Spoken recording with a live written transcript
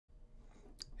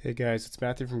Hey guys, it's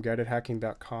Matthew from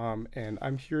guidedhacking.com, and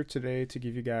I'm here today to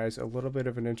give you guys a little bit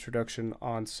of an introduction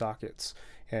on sockets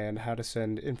and how to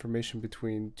send information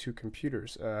between two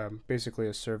computers, basically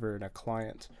a server and a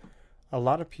client. A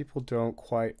lot of people don't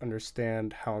quite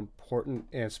understand how important,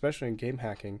 and especially in game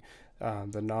hacking,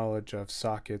 the knowledge of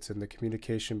sockets and the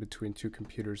communication between two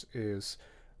computers is.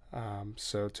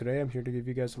 So today I'm here to give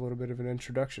you guys a little bit of an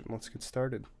introduction. Let's get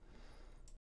started.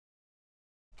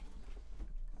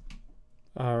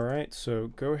 Alright, so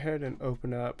go ahead and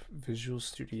open up Visual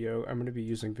Studio. I'm going to be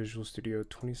using Visual Studio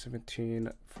 2017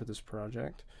 for this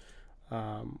project.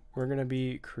 We're going to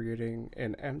be creating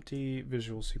an empty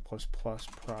Visual C++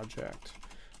 project.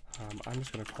 I'm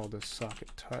just going to call this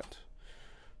socket tut.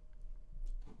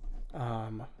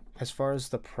 As far as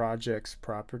the project's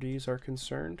properties are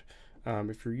concerned,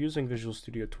 if you're using Visual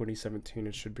Studio 2017,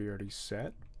 it should be already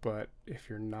set. But if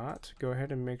you're not, go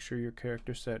ahead and make sure your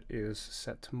character set is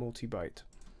set to multi-byte.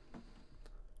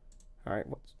 Alright,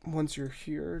 once you're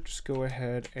here, just go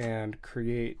ahead and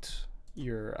create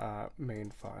your main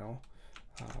file.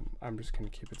 I'm just going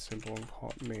to keep it simple and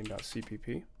call it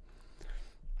main.cpp.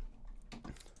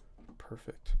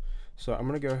 Perfect. So I'm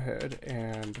going to go ahead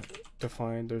and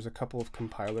define, there's a couple of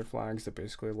compiler flags that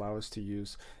basically allow us to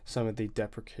use some of the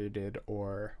deprecated,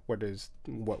 or what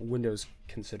Windows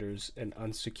considers an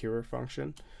unsecure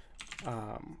function.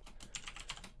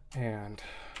 And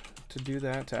to do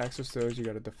that, to access those, you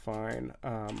got to define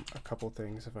a couple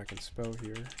things, if I can spell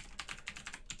here.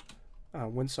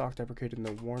 Winsock deprecated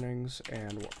no warnings,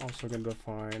 and we're also going to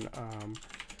define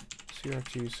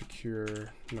CRT secure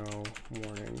no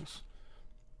warnings.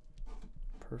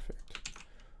 Perfect.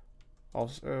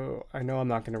 Also, I know I'm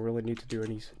not going to really need to do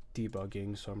any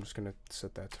debugging, so I'm just going to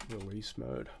set that to release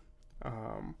mode.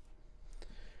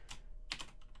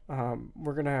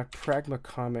 We're going to have pragma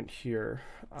comment here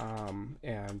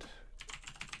and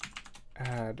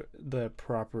add the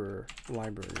proper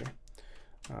library,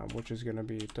 which is going to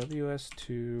be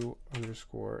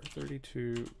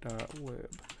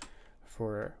ws2_32.lib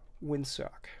for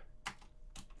Winsock.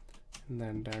 And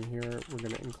then down here, we're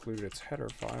going to include its header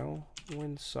file,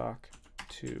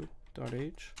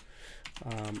 winsock2.h.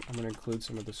 I'm going to include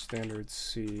some of the standard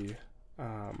C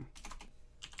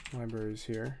libraries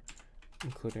here,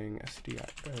 including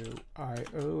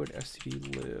stdio.io and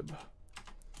stdlib.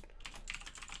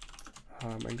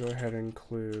 And go ahead and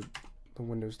include the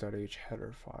windows.h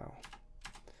header file.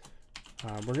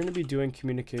 We're going to be doing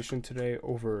communication today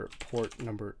over port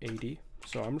number 80.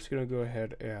 So I'm just going to go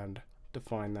ahead and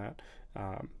define that.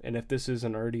 And if this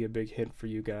isn't already a big hint for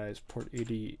you guys, port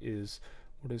 80 is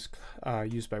what is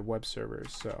used by web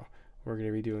servers. So we're going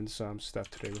to be doing some stuff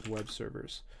today with web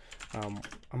servers.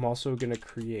 I'm also going to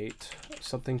create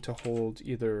something to hold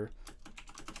either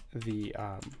the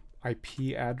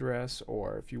IP address,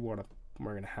 or if you want to,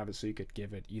 we're going to have it so you could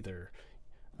give it either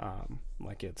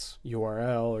like its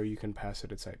URL, or you can pass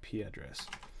it its IP address.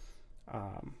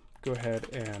 Go ahead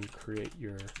and create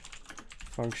your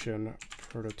function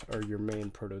prototype, or your main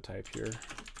prototype here.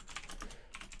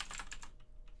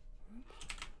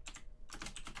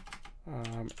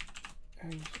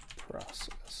 Exit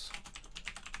process,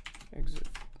 exit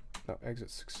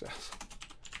success.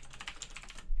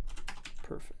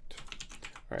 Perfect.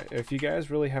 All right, if you guys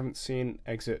really haven't seen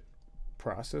exit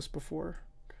process before,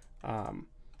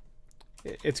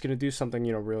 it's going to do something,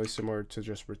 really similar to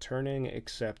just returning,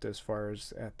 except as far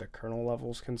as at the kernel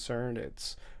level is concerned,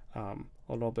 it's a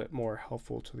little bit more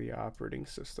helpful to the operating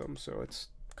system. So it's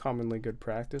commonly good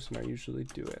practice, and I usually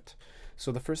do it.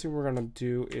 So the first thing we're going to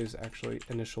do is actually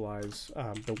initialize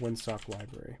the Winsock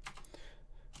library.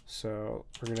 So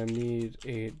we're going to need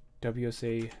a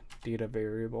WSA data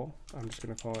variable. I'm just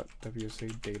going to call it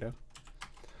WSA data.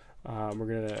 We're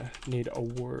going to need a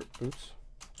word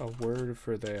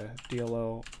for the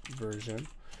DLL version.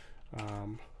 So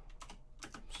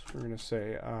we're going to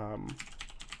say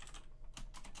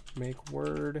make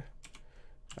word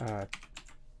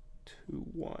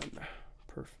 21.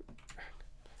 Perfect.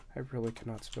 I really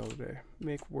cannot spell today.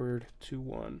 Make word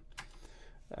 21.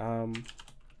 And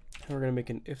we're going to make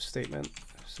an if statement,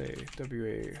 say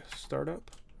WA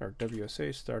startup, or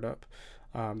WSA startup.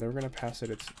 Then we're going to pass it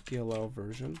its DLL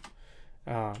version.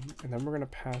 And then we're going to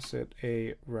pass it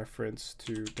a reference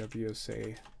to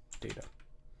WSA data.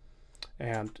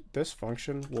 And this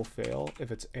function will fail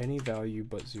if it's any value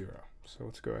but 0. So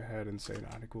let's go ahead and say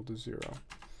not equal to 0.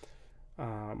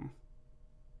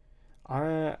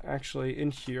 I actually, in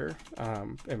here, I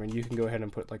mean, you can go ahead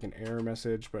and put like an error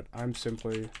message, but I'm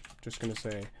simply just going to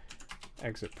say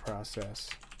exit process,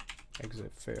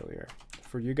 exit failure.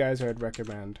 For you guys, I'd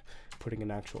recommend putting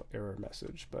an actual error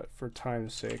message, but for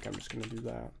time's sake, I'm just going to do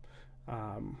that.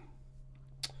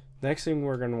 Next thing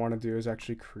we're going to want to do is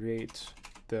actually create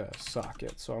the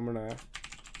socket. So I'm going to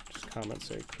just comment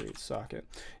say create socket,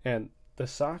 and the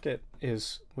socket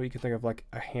is what you can think of like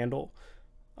a handle,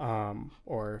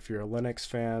 or if you're a Linux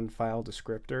fan, file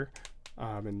descriptor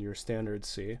in your standard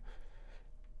C.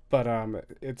 But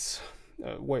it's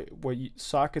what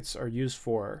sockets are used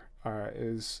for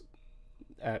is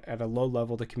at a low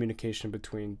level the communication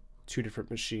between two different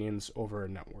machines over a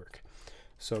network.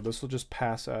 So this will just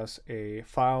pass us a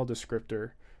file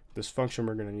descriptor, this function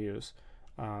we're going to use,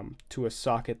 to a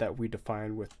socket that we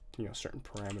define with certain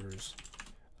parameters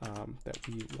that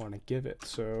we want to give it.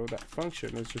 So that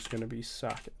function is just going to be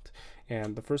socket,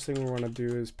 and the first thing we want to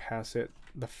do is pass it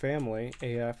the family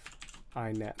AF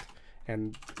inet,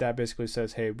 and that basically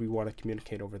says, hey, we want to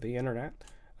communicate over the internet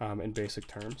in basic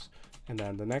terms. And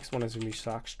then the next one is going to be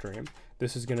sock stream.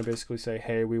 This is going to basically say,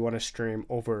 hey, we want to stream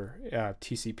over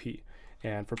TCP.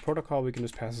 And for protocol, we can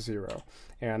just pass 0.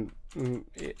 And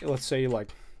let's say like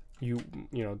you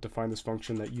define this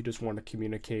function that you just want to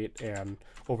communicate and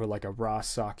over like a raw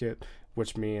socket,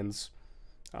 which means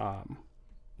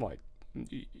like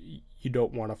you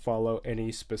don't want to follow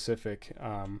any specific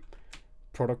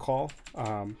protocol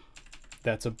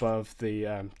that's above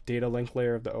the data link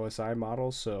layer of the OSI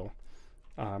model. So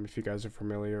if you guys are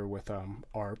familiar with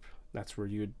ARP, that's where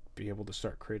you'd be able to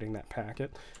start creating that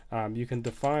packet. You can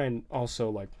define also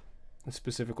like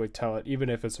specifically tell it, even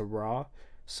if it's a raw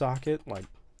socket, like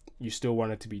you still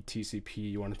want it to be TCP,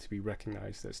 you want it to be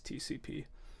recognized as TCP.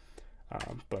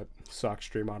 But sock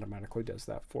stream automatically does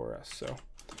that for us. So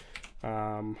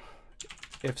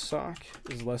if sock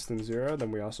is less than 0,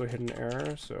 then we also hit an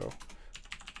error. So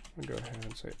I'm gonna go ahead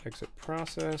and say exit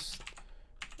process,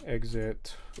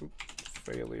 exit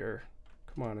failure.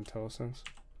 Come on, IntelliSense.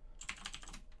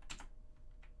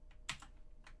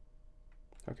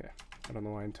 Okay, I don't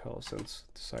know why IntelliSense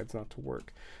decides not to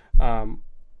work.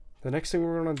 The next thing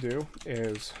we're going to do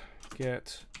is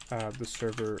get the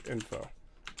server info,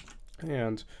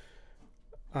 and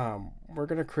we're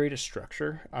going to create a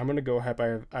structure. I'm going to go ahead,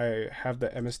 I have the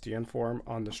MSDN form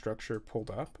on the structure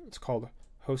pulled up. It's called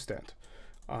hostend.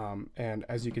 And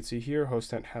as you can see here,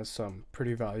 hostend has some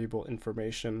pretty valuable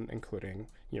information, including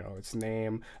its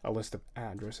name, a list of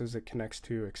addresses it connects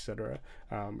to, etc.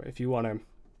 If you want to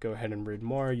go ahead and read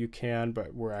more, you can,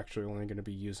 but we're actually only going to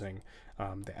be using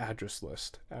the address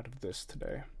list out of this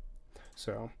today.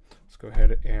 So let's go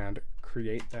ahead and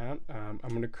create that. I'm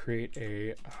going to create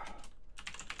a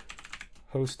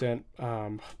hostend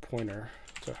pointer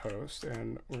to host,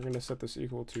 and we're going to set this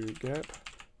equal to get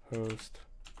host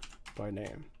by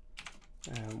name,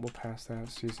 and we'll pass that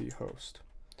cz host.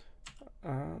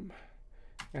 And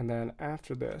then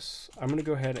after this, I'm going to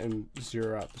go ahead and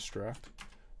 0 out the struct.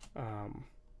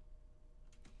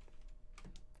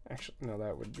 Actually, no,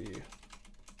 that would be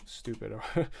stupid.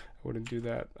 I wouldn't do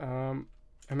that. I'm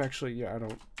actually, yeah,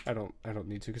 I don't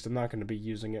need to, because I'm not going to be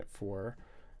using it for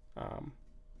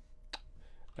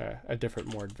a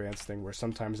different, more advanced thing where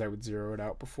sometimes I would 0 it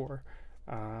out before.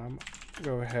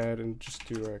 Go ahead and just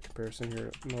do a comparison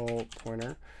here. Null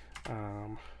pointer,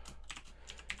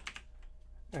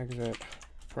 exit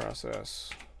process,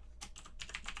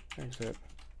 exit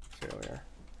failure.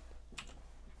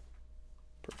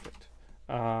 Perfect.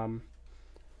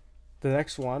 The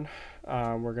next one,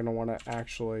 we're going to want to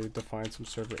actually define some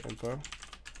server info.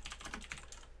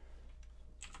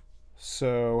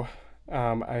 So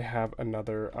I have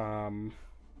another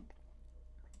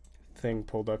thing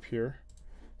pulled up here.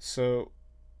 So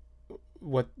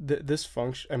what this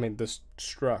function, I mean this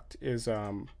struct is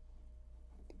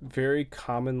very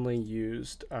commonly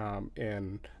used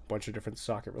in a bunch of different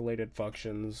socket related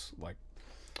functions. Like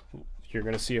you're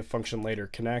going to see a function later,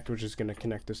 connect, which is going to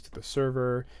connect this to the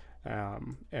server,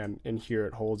 and in here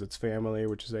it holds its family,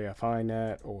 which is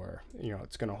AFINet, or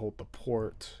it's going to hold the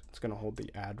port, it's going to hold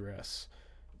the address,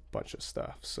 bunch of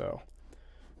stuff. So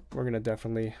we're going to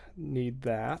definitely need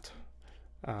that.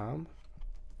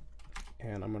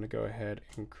 And I'm going to go ahead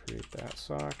and create that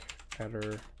sock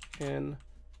header in,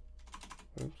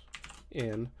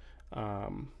 and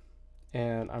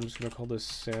I'm just going to call this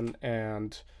sin,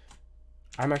 and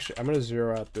I'm going to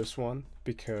 0 out this one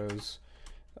because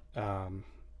we're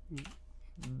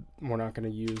not going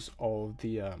to use all of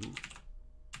the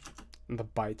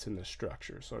bytes in the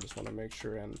structure. So I just want to make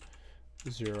sure and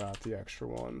 0 out the extra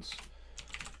ones.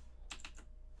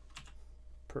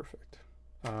 Perfect.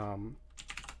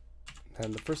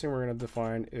 And the first thing we're going to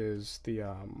define is the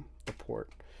port,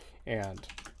 and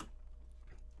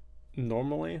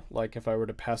normally, like if I were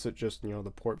to pass it just,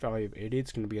 the port value of 80,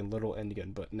 it's going to be in little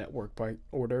endian, but network byte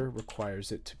order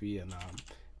requires it to be in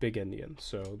big endian.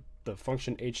 So the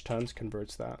function htons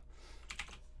converts that.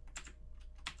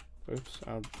 Oops,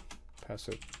 I'll pass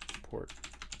it port.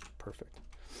 Perfect.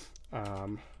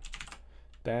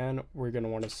 Then we're going to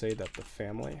want to say that the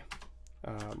family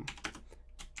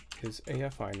is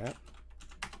AFINet,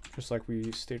 just like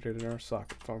we stated in our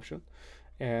socket function.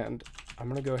 And I'm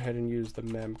going to go ahead and use the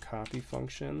memcopy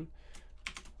function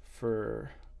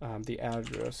for the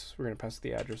address. We're going to pass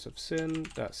the address of sin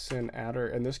adder,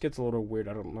 and this gets a little weird.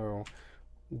 I don't know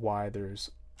why there's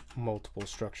multiple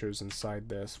structures inside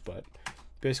this, but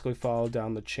basically follow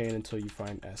down the chain until you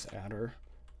find s adder.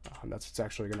 That's what's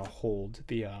actually going to hold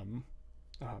the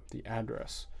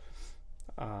address,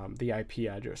 the IP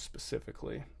address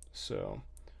specifically. So,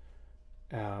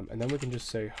 and then we can just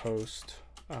say host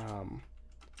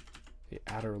the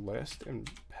adder list and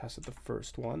pass it the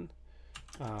first one,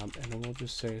 and then we'll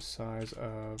just say size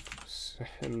of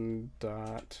sin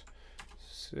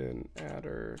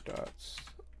adder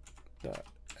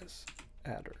s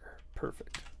adder.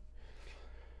 Perfect.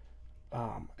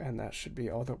 And that should be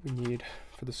all that we need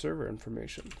for the server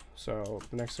information. So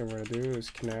the next thing we're going to do is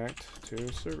connect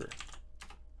to server.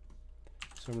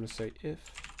 So I'm going to say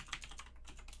if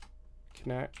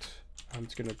connect,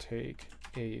 it's going to take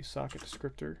a socket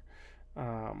descriptor.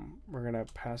 We're going to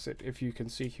pass it. If you can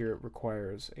see here, it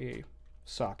requires a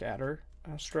sock adder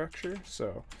structure.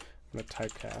 So I'm going to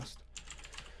typecast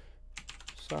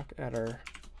sock adder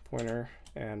pointer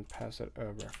and pass it a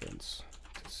reference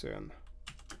to sin.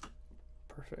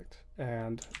 Perfect.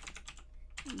 And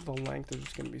the length is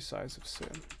just going to be size of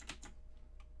sin.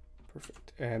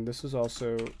 Perfect. And this is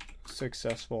also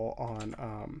successful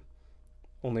on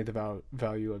only the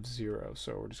value of 0.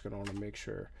 So we're just going to want to make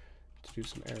sure to do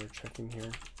some error checking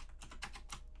here.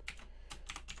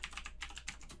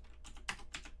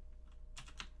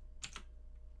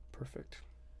 Perfect.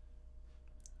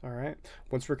 All right.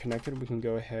 Once we're connected, we can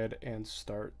go ahead and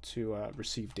start to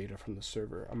receive data from the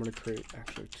server. I'm going to create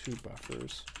actually 2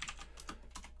 buffers.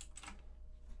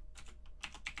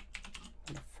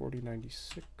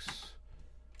 4096.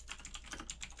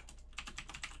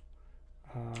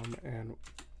 And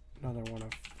another one of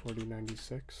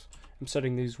 4096. I'm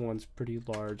setting these ones pretty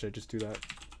large. I just do that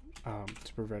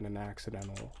to prevent an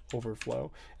accidental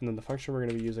overflow. And then the function we're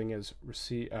going to be using is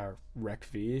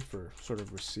recv for sort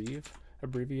of receive,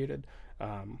 abbreviated.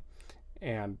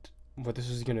 And what this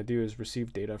is going to do is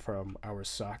receive data from our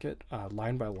socket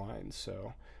line by line.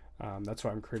 So that's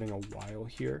why I'm creating a while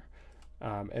here,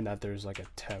 and that there's like a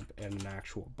temp and an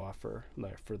actual buffer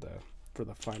for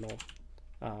the final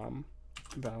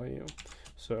value.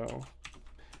 So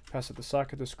pass it the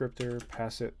socket descriptor,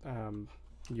 pass it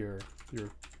your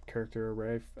character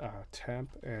array temp,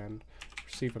 and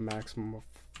receive a maximum of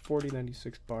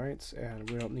 4096 bytes, and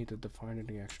we don't need to define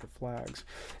any extra flags.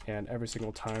 And every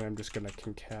single time I'm just going to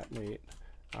concatenate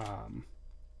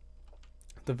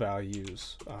the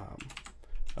values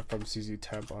from CZ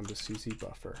temp onto CZ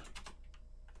buffer.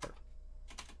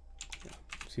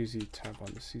 CZ temp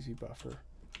onto CZ buffer.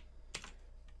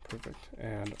 Perfect.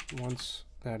 And once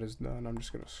that is done, I'm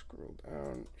just going to scroll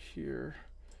down here.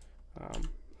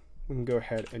 We can go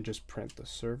ahead and just print the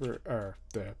server, or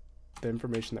the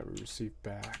information that we received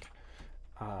back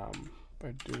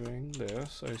by doing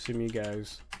this. I assume you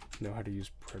guys know how to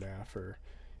use printf, or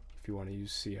if you want to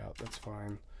use cout, that's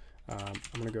fine. I'm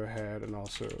going to go ahead and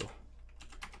also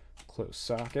close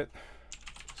socket,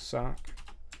 sock,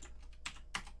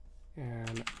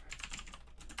 and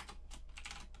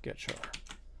get char.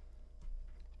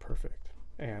 Perfect.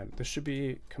 And this should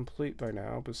be complete by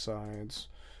now. Besides,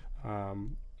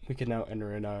 we can now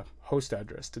enter in a host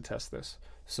address to test this.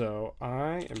 So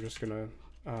I am just gonna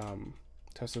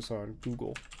test this on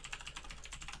Google.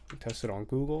 Test it on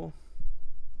Google,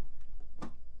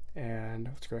 and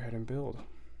let's go ahead and build.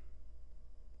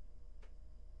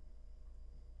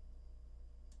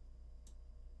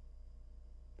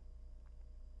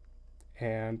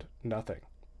 And nothing.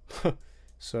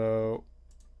 So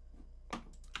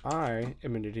I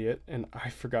am an idiot, and I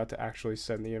forgot to actually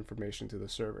send the information to the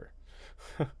server.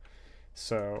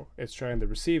 So it's trying to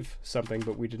receive something,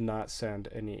 but we did not send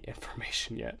any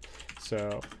information yet.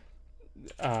 So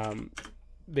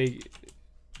the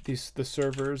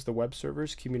servers, the web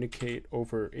servers, communicate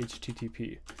over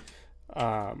HTTP,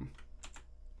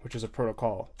 which is a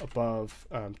protocol above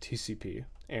TCP.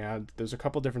 And there's a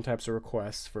couple different types of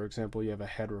requests. For example, you have a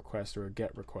head request or a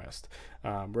get request.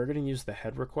 We're going to use the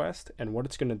head request, and what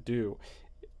it's going to do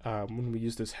when we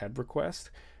use this head request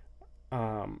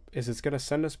is it's going to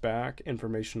send us back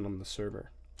information on the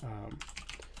server.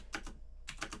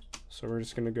 So we're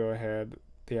just going to go ahead.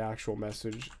 The actual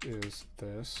message is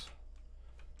this.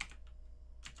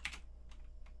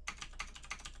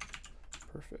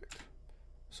 Perfect.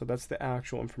 So that's the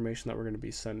actual information that we're going to be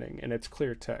sending, and it's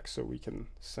clear text, so we can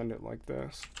send it like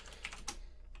this.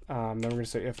 Then we're going to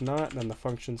say if not, then the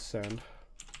function send.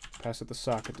 Pass it the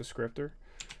socket descriptor.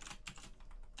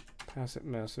 Pass it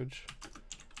message.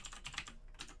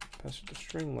 Pass it the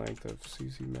string length of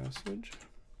CZ message.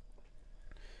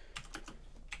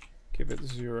 Give it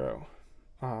 0.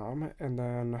 And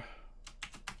then,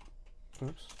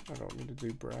 oops, I don't need to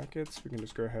do brackets. We can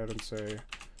just go ahead and say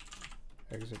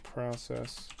exit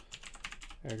process,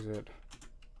 exit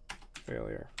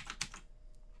failure.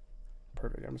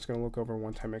 Perfect. I'm just going to look over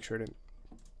one time, make sure I didn't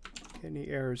get any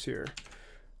errors here.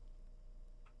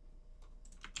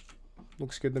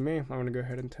 Looks good to me. I'm going to go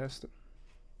ahead and test it.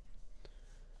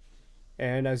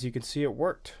 And as you can see, it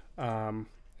worked.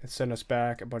 It sent us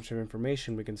back a bunch of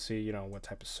information. We can see, you know, what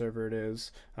type of server it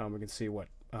is. We can see what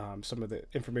some of the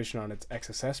information on its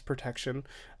XSS protection.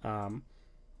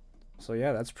 So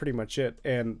yeah, that's pretty much it.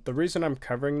 And the reason I'm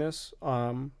covering this,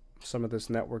 some of this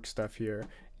network stuff here,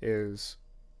 is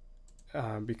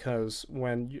because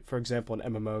when, for example,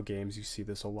 in MMO games, you see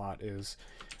this a lot, is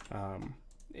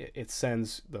it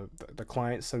sends, the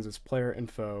client sends its player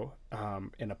info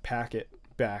in a packet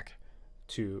back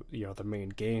to, you know, the main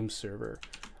game server,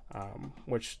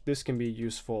 which this can be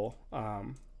useful.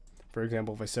 For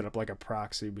example, if I set up like a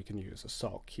proxy, we can use a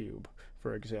salt cube,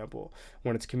 for example.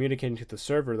 When it's communicating to the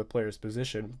server, the player's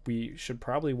position, we should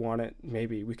probably want it,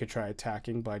 maybe we could try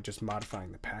attacking by just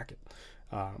modifying the packet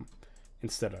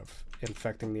instead of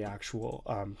infecting the actual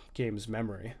game's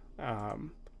memory.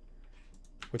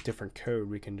 With different code,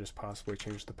 we can just possibly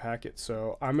change the packet.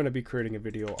 So I'm going to be creating a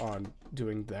video on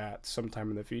doing that sometime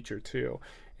in the future too.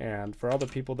 And for all the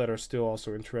people that are still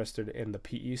also interested in the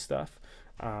PE stuff,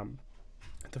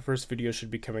 the first video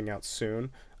should be coming out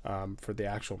soon for the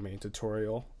actual main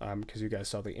tutorial, because you guys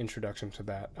saw the introduction to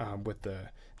that with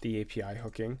the API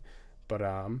hooking. But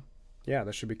yeah,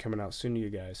 that should be coming out soon to you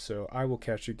guys. So I will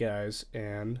catch you guys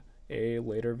in a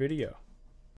later video.